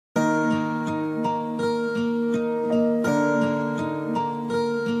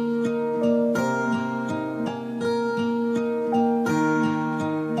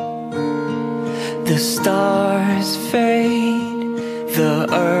leaves fade, the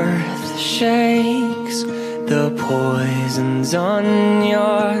earth shakes, the poison's on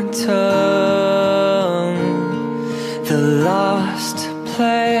your tongue. The lost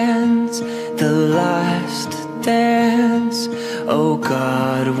plans, the last dance. Oh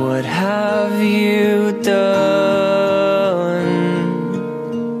God, what have you done?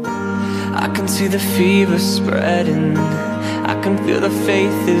 I can see the fever spreading, I can feel the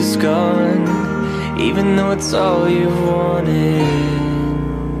faith is gone, even though it's all you've wanted.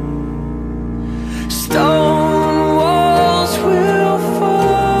 Stone walls will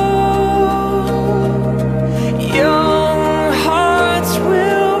fall, young hearts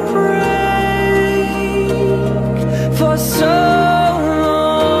will break. For so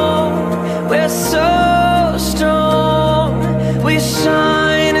long, we're so strong, we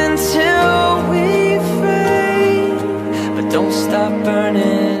shine until we fade, but don't stop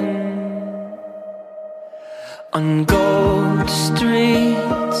burning. On gold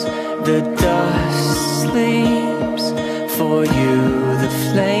streets, the dust sleeps. For you, the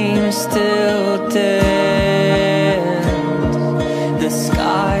flame still dims. The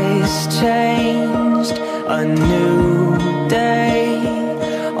sky's changed, a new day.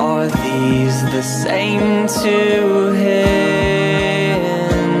 Are these the same two hymns?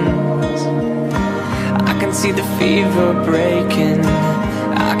 I can see the fever breaking,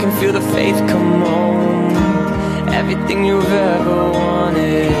 I can feel the faith come on. Everything you've ever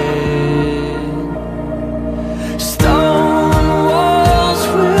wanted.